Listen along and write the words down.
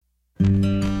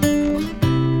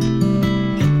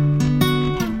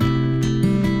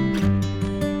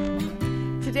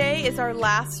our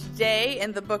last day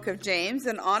in the book of James,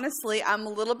 and honestly, I'm a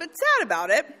little bit sad about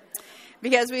it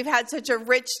because we've had such a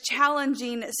rich,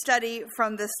 challenging study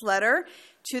from this letter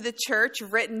to the church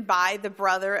written by the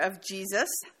brother of Jesus.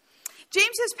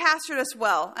 James has pastored us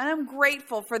well, and I'm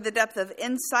grateful for the depth of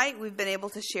insight we've been able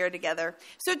to share together.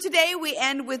 So today we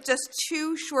end with just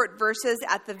two short verses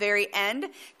at the very end,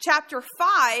 chapter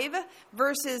 5,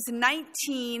 verses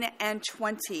 19 and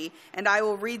 20, and I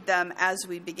will read them as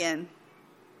we begin.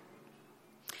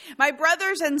 My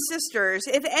brothers and sisters,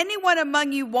 if anyone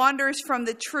among you wanders from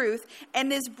the truth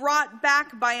and is brought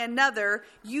back by another,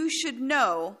 you should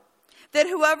know that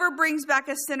whoever brings back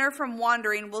a sinner from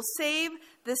wandering will save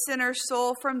the sinner's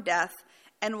soul from death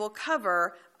and will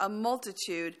cover a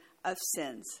multitude of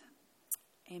sins.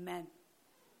 Amen.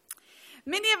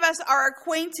 Many of us are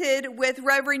acquainted with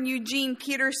Reverend Eugene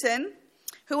Peterson,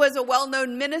 who was a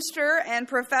well-known minister and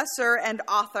professor and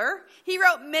author. He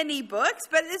wrote many books,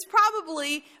 but is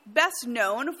probably best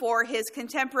known for his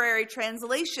contemporary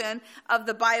translation of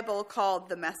the Bible called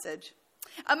The Message.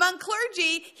 Among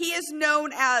clergy, he is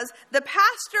known as the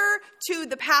pastor to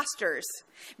the pastors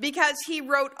because he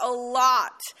wrote a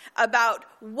lot about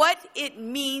what it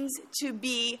means to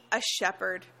be a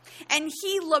shepherd. And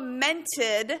he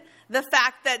lamented the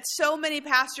fact that so many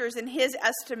pastors, in his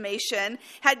estimation,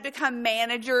 had become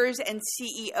managers and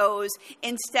CEOs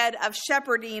instead of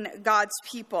shepherding God's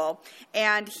people.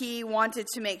 And he wanted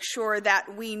to make sure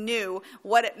that we knew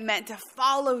what it meant to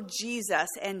follow Jesus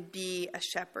and be a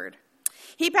shepherd.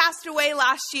 He passed away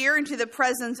last year into the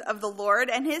presence of the Lord,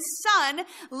 and his son,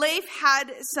 Leif,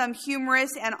 had some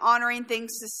humorous and honoring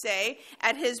things to say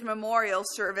at his memorial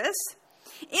service.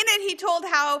 In it, he told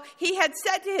how he had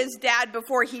said to his dad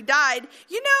before he died,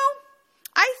 "You know,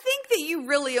 I think that you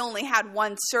really only had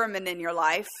one sermon in your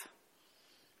life.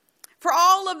 For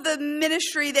all of the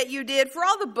ministry that you did, for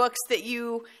all the books that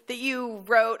you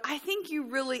wrote, I think you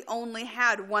really only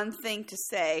had one thing to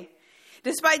say."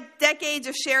 Despite decades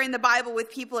of sharing the Bible with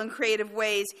people in creative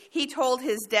ways, he told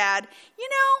his dad, "You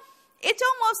know, it's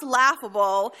almost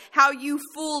laughable how you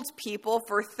fooled people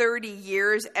for 30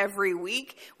 years every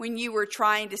week when you were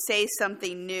trying to say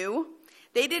something new.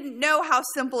 They didn't know how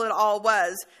simple it all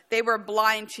was. They were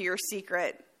blind to your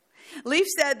secret." Leif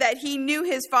said that he knew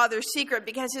his father's secret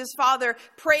because his father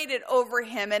prayed it over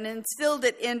him and instilled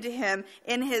it into him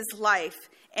in his life.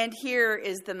 And here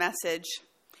is the message.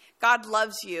 God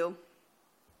loves you.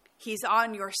 He's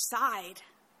on your side.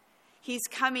 He's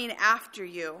coming after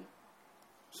you.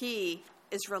 He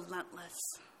is relentless.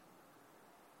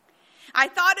 I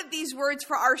thought of these words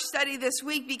for our study this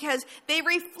week because they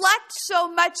reflect so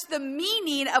much the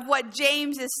meaning of what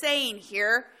James is saying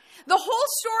here. The whole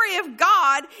story of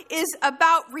God is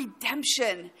about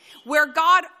redemption, where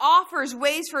God offers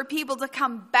ways for people to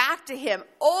come back to him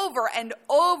over and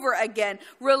over again,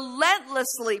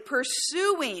 relentlessly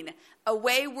pursuing a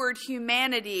wayward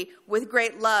humanity with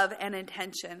great love and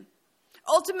intention.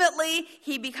 Ultimately,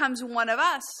 he becomes one of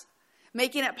us,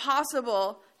 making it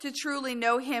possible to truly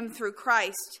know him through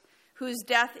Christ, whose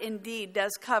death indeed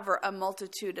does cover a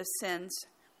multitude of sins.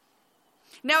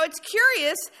 Now, it's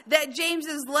curious that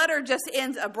James's letter just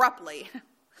ends abruptly.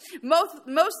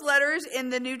 Most letters in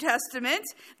the New Testament,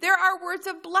 there are words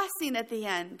of blessing at the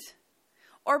end,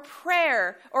 or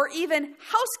prayer, or even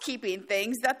housekeeping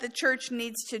things that the church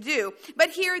needs to do.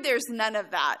 But here, there's none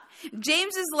of that.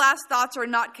 James's last thoughts are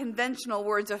not conventional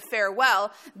words of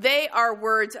farewell. They are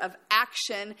words of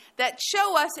action that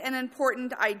show us an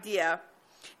important idea,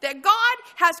 that God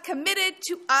has committed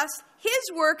to us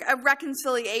his work of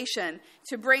reconciliation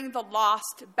to bring the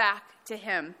lost back to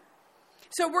him.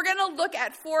 So we're going to look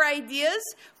at 4 ideas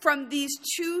from these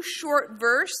 2 short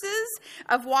verses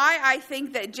of why I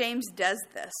think that James does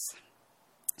this.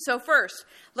 So first,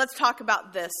 let's talk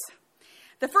about this.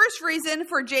 The first reason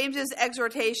for James's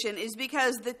exhortation is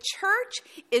because the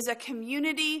church is a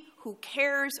community who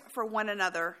cares for one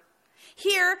another.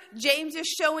 Here, James is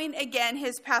showing again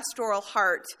his pastoral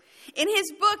heart. In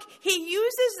his book, he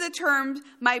uses the terms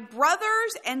 "my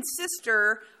brothers and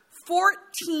sister"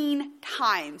 14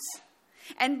 times.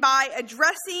 And by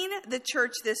addressing the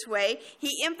church this way,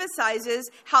 he emphasizes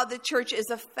how the church is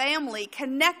a family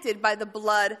connected by the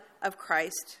blood of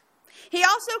Christ. He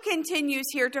also continues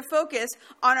here to focus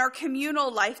on our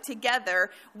communal life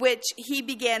together, which he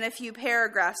began a few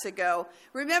paragraphs ago.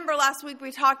 Remember last week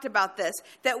we talked about this,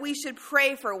 that we should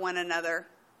pray for one another,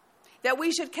 that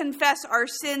we should confess our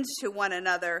sins to one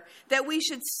another, that we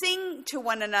should sing to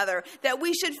one another, that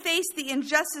we should face the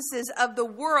injustices of the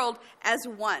world as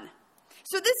one.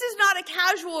 So this is not a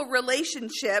casual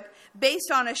relationship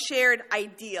based on a shared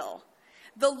ideal.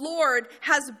 The Lord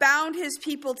has bound his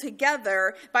people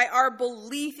together by our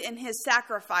belief in his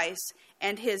sacrifice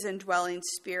and his indwelling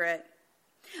spirit.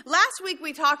 Last week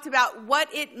we talked about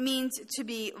what it means to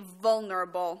be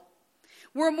vulnerable.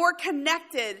 We're more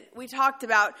connected, we talked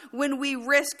about, when we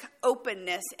risk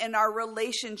openness in our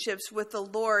relationships with the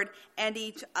Lord and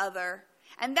each other.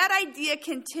 And that idea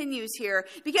continues here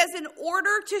because in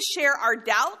order to share our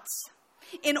doubts,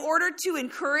 in order to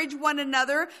encourage one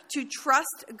another to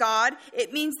trust God,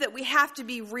 it means that we have to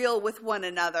be real with one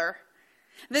another.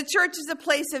 The church is a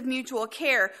place of mutual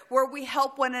care where we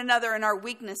help one another in our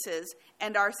weaknesses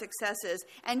and our successes.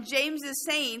 And James is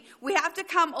saying we have to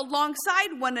come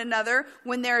alongside one another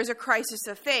when there is a crisis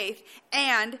of faith,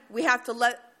 and we have to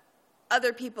let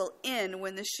other people in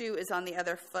when the shoe is on the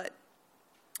other foot.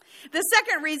 The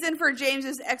second reason for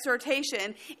James's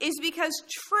exhortation is because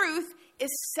truth is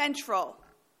central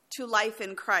to life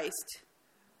in Christ.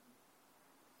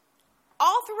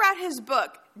 All throughout his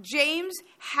book, James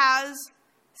has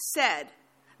said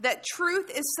that truth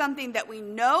is something that we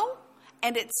know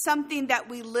and it's something that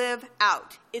we live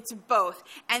out. It's both.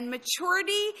 And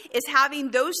maturity is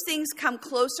having those things come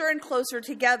closer and closer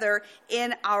together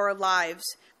in our lives.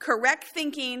 Correct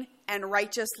thinking and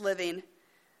righteous living.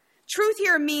 Truth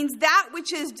here means that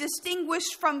which is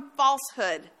distinguished from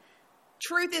falsehood.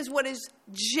 Truth is what is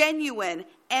genuine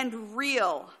and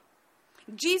real.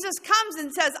 Jesus comes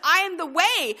and says, I am the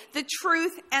way, the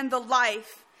truth, and the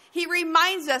life. He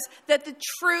reminds us that the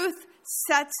truth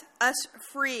sets us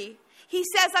free. He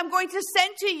says, I'm going to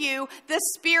send to you the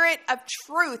Spirit of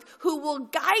truth who will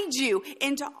guide you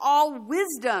into all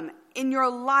wisdom in your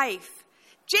life.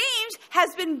 James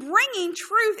has been bringing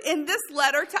truth in this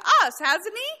letter to us,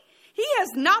 hasn't he? He has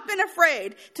not been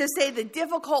afraid to say the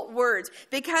difficult words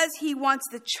because he wants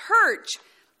the church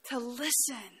to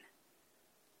listen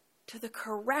to the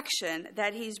correction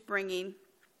that he's bringing.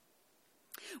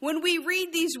 When we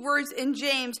read these words in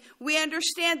James, we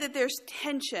understand that there's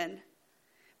tension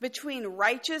between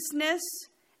righteousness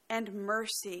and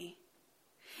mercy.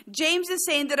 James is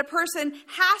saying that a person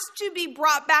has to be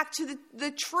brought back to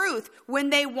the truth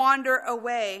when they wander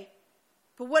away.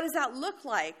 But what does that look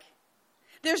like?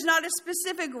 There's not a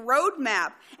specific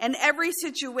roadmap, and every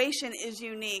situation is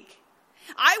unique.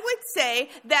 I would say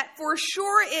that for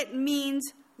sure it means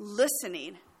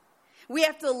listening. We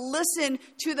have to listen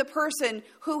to the person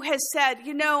who has said,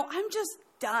 I'm just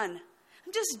done.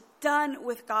 I'm just done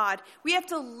with God. We have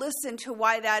to listen to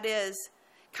why that is.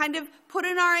 Kind of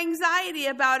putting our anxiety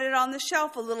about it on the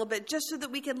shelf a little bit just so that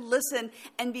we can listen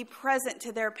and be present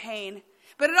to their pain.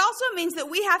 But it also means that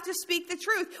we have to speak the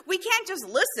truth. We can't just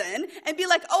listen and be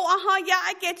like, yeah,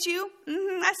 I get you.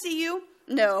 I see you.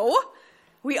 No,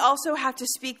 we also have to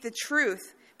speak the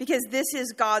truth because this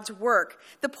is God's work.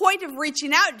 The point of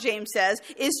reaching out, James says,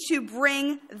 is to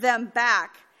bring them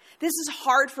back. This is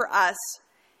hard for us,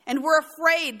 and we're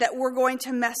afraid that we're going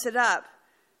to mess it up.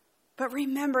 But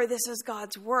remember, this is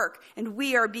God's work, and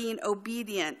we are being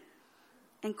obedient.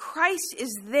 And Christ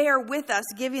is there with us,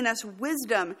 giving us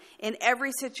wisdom in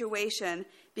every situation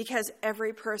because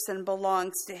every person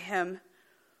belongs to him.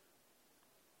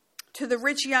 To the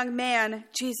rich young man,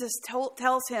 Jesus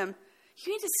tells him,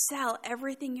 you need to sell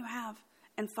everything you have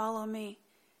and follow me.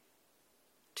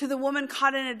 To the woman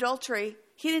caught in adultery,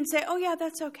 he didn't say, yeah,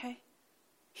 that's okay.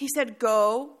 He said,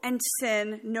 go and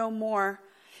sin no more.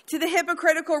 To the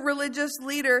hypocritical religious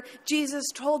leader, Jesus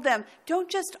told them,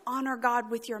 don't just honor God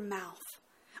with your mouth.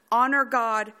 Honor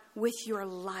God with your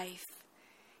life.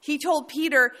 He told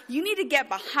Peter, you need to get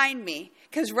behind me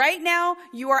because right now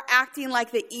you are acting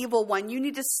like the evil one. You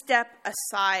need to step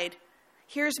aside.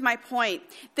 Here's my point.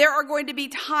 There are going to be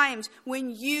times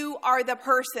when you are the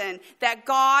person that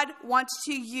God wants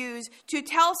to use to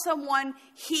tell someone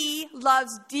he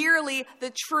loves dearly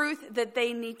the truth that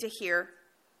they need to hear.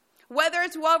 Whether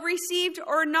it's well received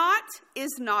or not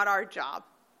is not our job.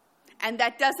 And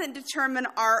that doesn't determine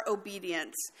our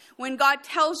obedience. When God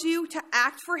tells you to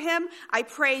act for him, I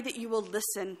pray that you will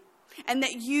listen and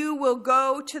that you will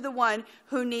go to the one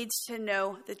who needs to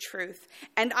know the truth.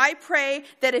 And I pray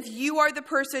that if you are the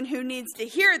person who needs to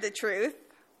hear the truth,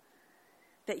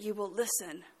 that you will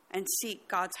listen and seek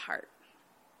God's heart.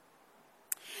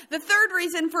 The third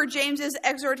reason for James's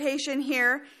exhortation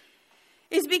here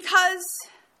is because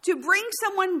to bring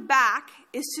someone back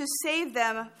is to save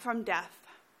them from death.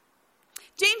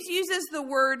 James uses the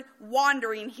word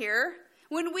wandering here.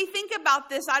 When we think about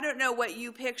this, I don't know what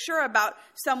you picture about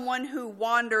someone who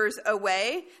wanders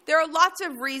away. There are lots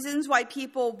of reasons why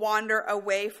people wander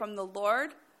away from the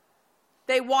Lord.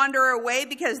 They wander away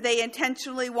because they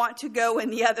intentionally want to go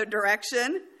in the other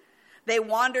direction. They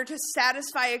wander to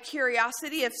satisfy a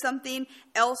curiosity of something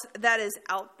else that is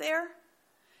out there.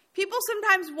 People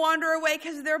sometimes wander away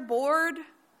because they're bored.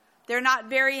 They're not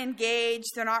very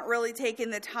engaged. They're not really taking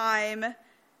the time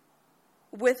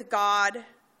with God.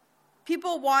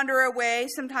 People wander away.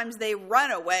 Sometimes they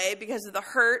run away because of the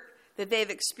hurt that they've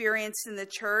experienced in the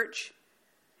church.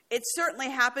 It certainly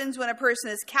happens when a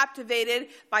person is captivated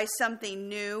by something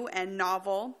new and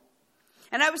novel.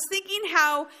 And I was thinking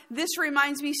how this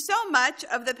reminds me so much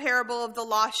of the parable of the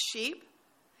lost sheep.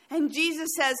 And Jesus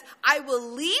says, I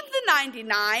will leave the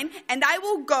 99 and I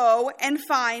will go and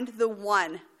find the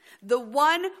one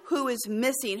who is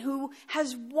missing, who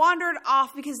has wandered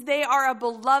off because they are a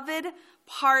beloved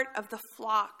part of the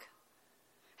flock.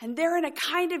 And they're in a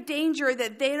kind of danger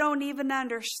that they don't even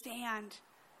understand.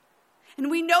 And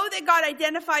we know that God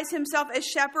identifies himself as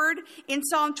shepherd in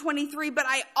Psalm 23, but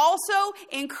I also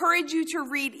encourage you to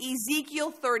read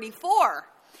Ezekiel 34.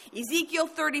 Ezekiel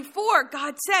 34,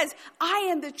 God says, I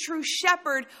am the true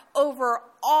shepherd over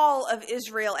all of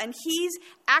Israel. And he's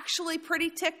actually pretty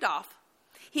ticked off.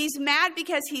 He's mad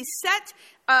because he set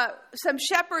some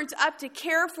shepherds up to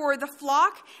care for the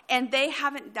flock, and they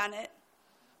haven't done it.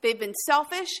 They've been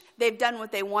selfish. They've done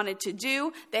what they wanted to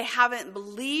do. They haven't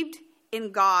believed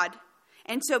in God.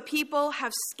 And so people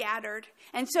have scattered.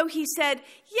 And so he said,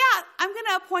 yeah, I'm going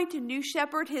to appoint a new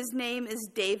shepherd. His name is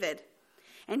David.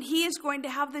 And he is going to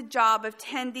have the job of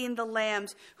tending the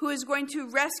lambs, who is going to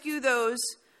rescue those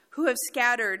who have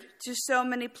scattered to so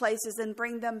many places and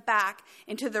bring them back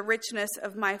into the richness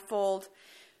of my fold.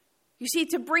 You see,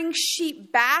 to bring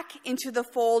sheep back into the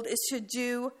fold is to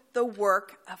do the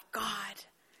work of God.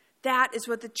 That is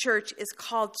what the church is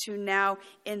called to now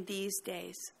in these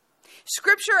days.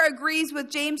 Scripture agrees with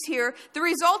James here. The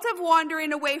result of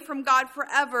wandering away from God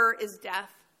forever is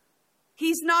death.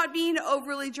 He's not being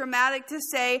overly dramatic to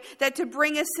say that to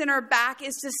bring a sinner back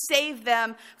is to save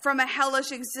them from a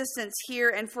hellish existence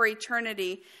here and for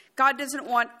eternity. God doesn't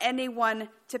want anyone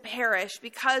to perish.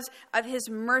 Because of his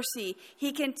mercy,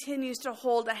 he continues to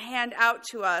hold a hand out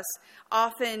to us,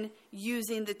 often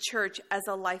using the church as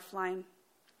a lifeline.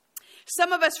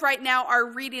 Some of us right now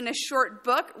are reading a short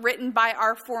book written by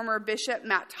our former bishop,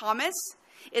 Matt Thomas.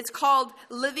 It's called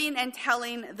Living and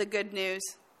Telling the Good News.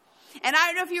 And I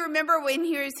don't know if you remember when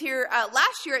he was here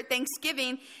last year at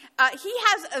Thanksgiving, he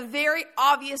has a very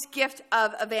obvious gift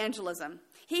of evangelism.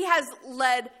 He has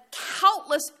led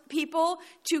countless people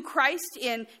to Christ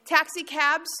in taxi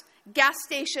cabs, gas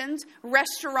stations,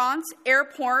 restaurants,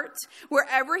 airports.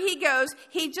 Wherever he goes,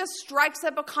 he just strikes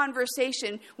up a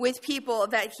conversation with people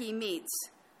that he meets.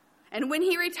 And when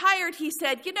he retired, he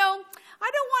said, I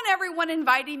don't want everyone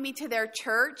inviting me to their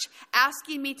church,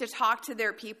 asking me to talk to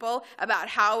their people about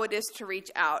how it is to reach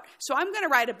out. So I'm going to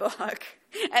write a book,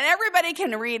 and everybody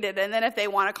can read it, and then if they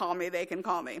want to call me, they can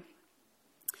call me.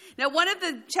 Now, one of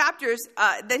the chapters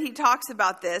that he talks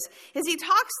about this is he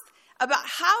talks about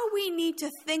how we need to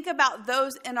think about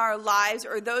those in our lives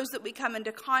or those that we come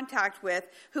into contact with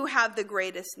who have the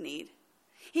greatest need.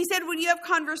 He said when you have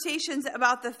conversations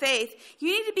about the faith,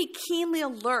 you need to be keenly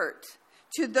alert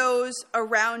to those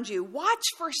around you. Watch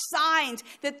for signs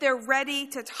that they're ready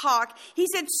to talk. He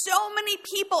said so many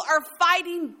people are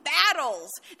fighting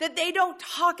battles that they don't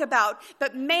talk about.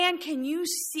 But man, can you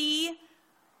see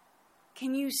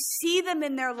them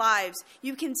in their lives?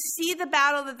 You can see the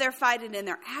battle that they're fighting in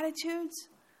their attitudes,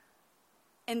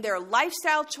 in their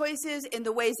lifestyle choices, in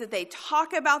the ways that they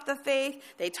talk about the faith,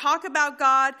 they talk about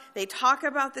God, they talk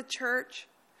about the church.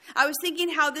 I was thinking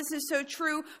how this is so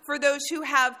true for those who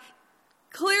have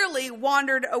clearly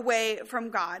wandered away from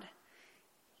God.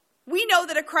 We know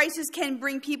that a crisis can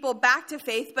bring people back to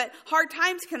faith, but hard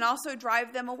times can also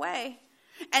drive them away.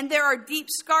 And there are deep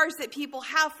scars that people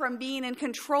have from being in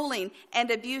controlling and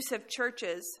abusive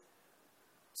churches.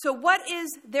 So what is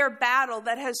their battle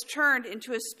that has turned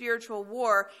into a spiritual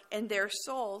war in their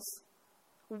souls?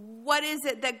 What is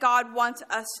it that God wants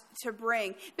us to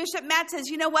bring? Bishop Matt says,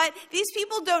 you know what? These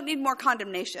people don't need more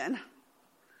condemnation.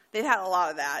 They've had a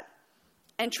lot of that.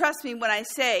 And trust me when I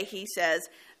say, he says,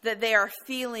 that they are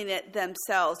feeling it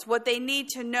themselves. What they need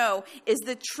to know is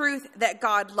the truth that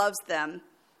God loves them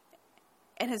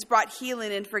and has brought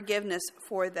healing and forgiveness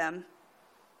for them.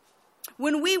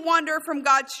 When we wander from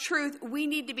God's truth, we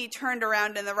need to be turned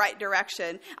around in the right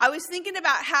direction. I was thinking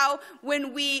about how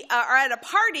when we are at a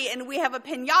party and we have a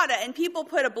piñata and people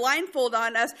put a blindfold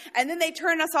on us and then they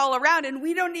turn us all around and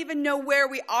we don't even know where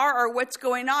we are or what's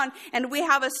going on and we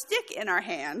have a stick in our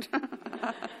hand.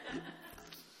 I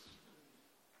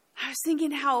was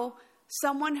thinking how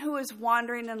someone who is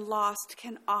wandering and lost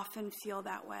can often feel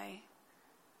that way.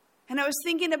 And I was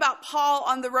thinking about Paul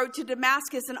on the road to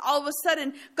Damascus, and all of a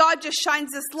sudden, God just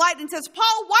shines this light and says,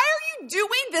 Paul, why are you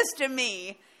doing this to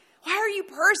me? Why are you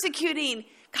persecuting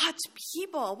God's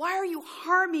people? Why are you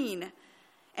harming?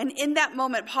 And in that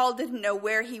moment, Paul didn't know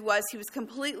where he was. He was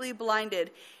completely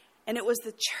blinded. And it was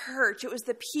the church, it was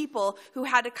the people who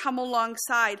had to come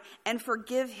alongside and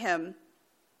forgive him.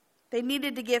 They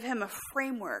needed to give him a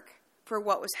framework for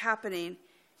what was happening.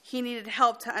 He needed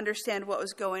help to understand what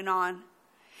was going on.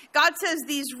 God says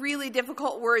these really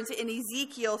difficult words in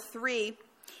Ezekiel 3.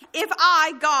 If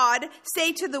I, God,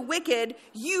 say to the wicked,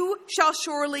 you shall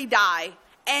surely die,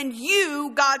 and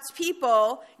you, God's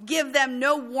people, give them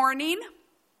no warning,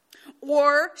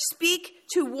 or speak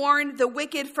to warn the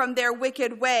wicked from their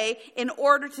wicked way in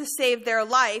order to save their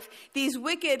life, these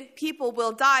wicked people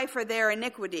will die for their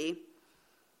iniquity,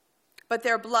 but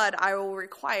their blood I will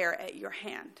require at your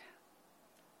hand.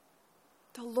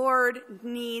 The Lord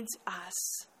needs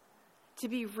us to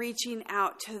be reaching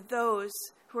out to those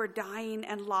who are dying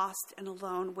and lost and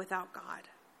alone without God.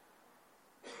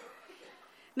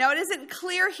 Now, it isn't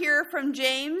clear here from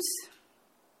James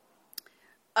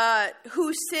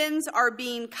whose sins are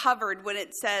being covered when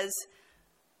it says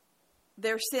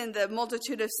their sin, the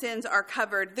multitude of sins are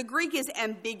covered. The Greek is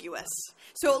ambiguous.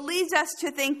 So it leads us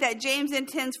to think that James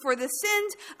intends for the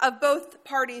sins of both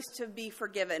parties to be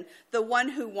forgiven, the one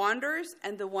who wanders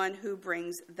and the one who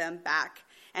brings them back.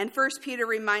 And 1 Peter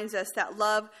reminds us that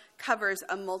love covers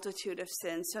a multitude of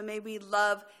sins. So may we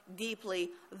love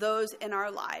deeply those in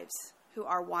our lives who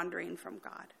are wandering from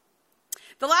God.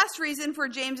 The last reason for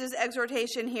James's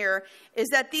exhortation here is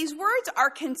that these words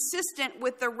are consistent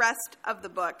with the rest of the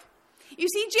book. You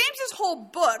see, James's whole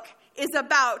book is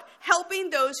about helping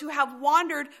those who have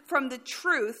wandered from the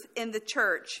truth in the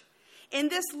church. In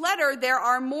this letter, there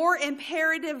are more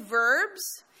imperative verbs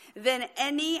than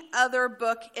any other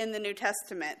book in the New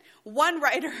Testament. One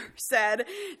writer said,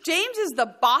 James is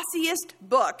the bossiest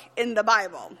book in the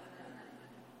Bible.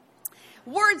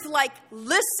 Words like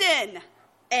listen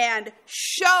and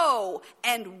show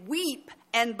and weep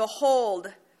and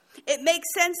behold. It makes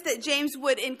sense that James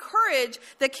would encourage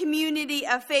the community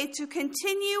of faith to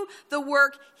continue the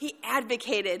work he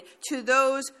advocated to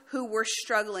those who were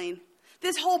struggling.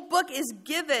 This whole book is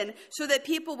given so that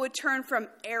people would turn from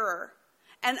error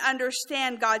and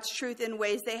understand God's truth in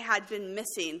ways they had been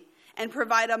missing and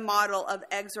provide a model of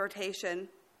exhortation.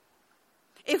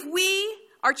 If we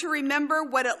are to remember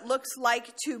what it looks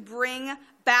like to bring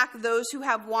back those who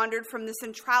have wandered from the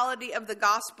centrality of the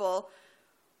gospel,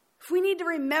 if we need to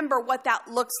remember what that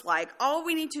looks like, all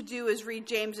we need to do is read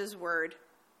James's word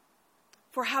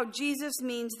for how Jesus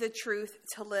means the truth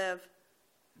to live.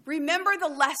 Remember the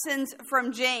lessons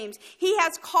from James. He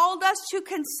has called us to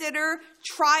consider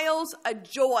trials a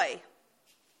joy.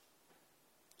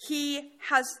 He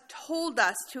has told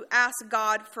us to ask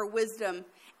God for wisdom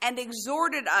and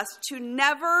exhorted us to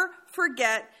never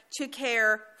forget to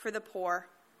care for the poor.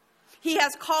 He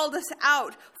has called us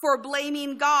out for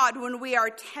blaming God when we are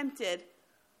tempted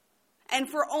and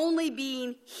for only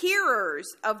being hearers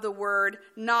of the word,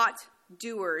 not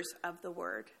doers of the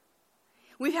word.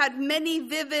 We've had many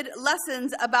vivid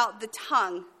lessons about the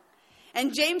tongue.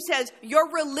 And James says,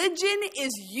 your religion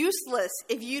is useless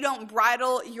if you don't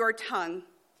bridle your tongue.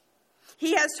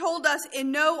 He has told us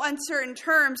in no uncertain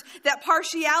terms that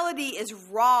partiality is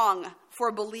wrong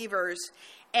for believers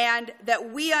and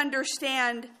that we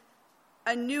understand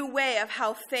a new way of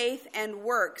how faith and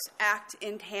works act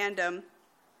in tandem.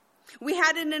 We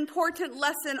had an important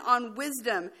lesson on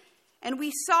wisdom, and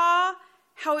we saw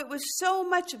how it was so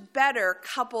much better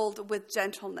coupled with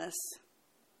gentleness.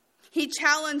 He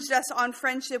challenged us on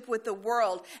friendship with the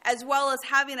world, as well as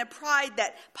having a pride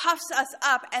that puffs us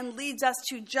up and leads us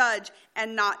to judge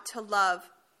and not to love.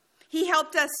 He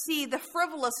helped us see the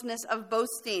frivolousness of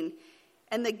boasting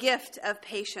and the gift of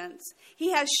patience.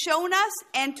 He has shown us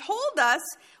and told us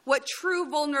what true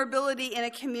vulnerability in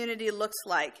a community looks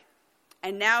like.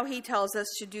 And now he tells us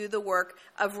to do the work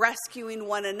of rescuing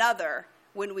one another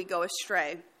when we go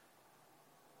astray.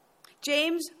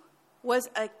 James was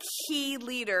a key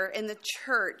leader in the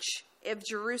church of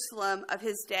Jerusalem of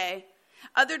his day.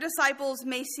 Other disciples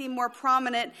may seem more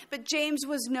prominent, but James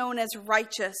was known as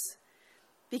righteous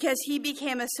because he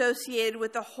became associated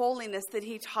with the holiness that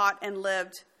he taught and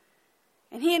lived.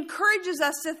 And he encourages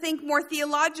us to think more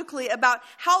theologically about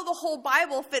how the whole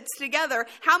Bible fits together.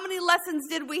 How many lessons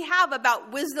did we have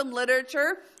about wisdom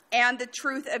literature and the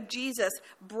truth of Jesus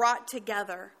brought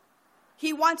together?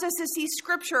 He wants us to see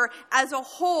Scripture as a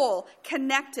whole,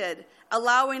 connected,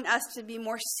 allowing us to be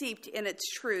more steeped in its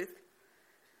truth.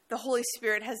 The Holy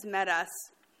Spirit has met us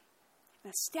in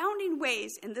astounding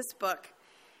ways in this book.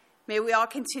 May we all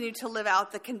continue to live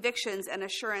out the convictions and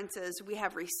assurances we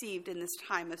have received in this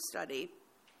time of study.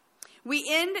 We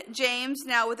end James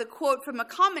now with a quote from a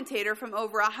commentator from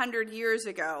over 100 years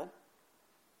ago.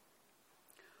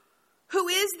 Who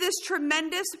is this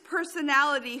tremendous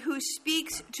personality who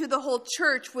speaks to the whole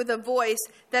church with a voice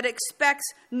that expects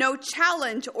no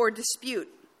challenge or dispute?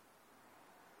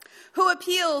 Who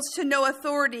appeals to no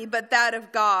authority but that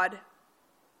of God?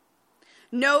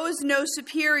 Knows no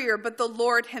superior but the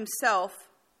Lord himself?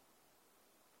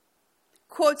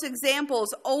 Quotes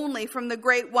examples only from the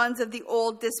great ones of the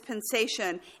old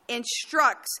dispensation,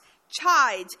 instructs,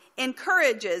 chides,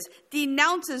 encourages,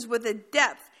 denounces with a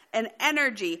depth, an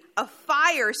energy, a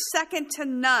fire second to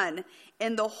none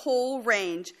in the whole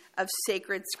range of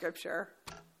sacred scripture.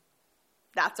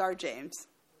 That's our James.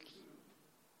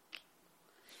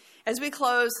 As we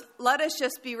close, let us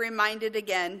just be reminded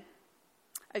again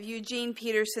of Eugene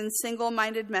Peterson's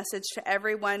single-minded message to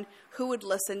everyone who would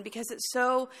listen, because it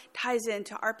so ties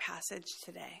into our passage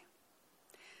today.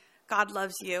 God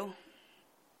loves you.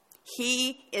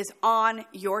 He is on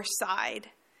your side.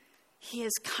 He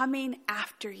is coming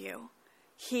after you.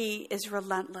 He is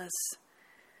relentless.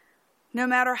 No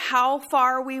matter how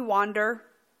far we wander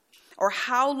or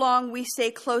how long we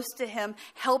stay close to him,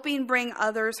 helping bring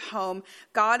others home,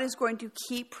 God is going to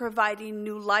keep providing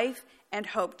new life and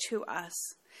hope to us.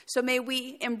 So may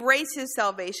we embrace his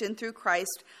salvation through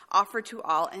Christ, offered to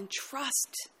all, and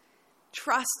trust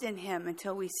in him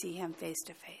until we see him face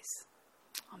to face.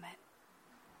 Amen.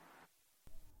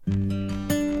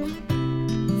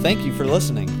 Thank you for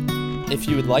listening. If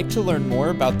you would like to learn more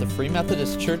about the Free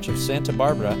Methodist Church of Santa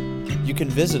Barbara, you can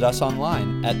visit us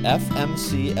online at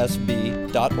fmcsb.org.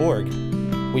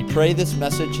 We pray this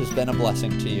message has been a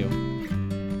blessing to you.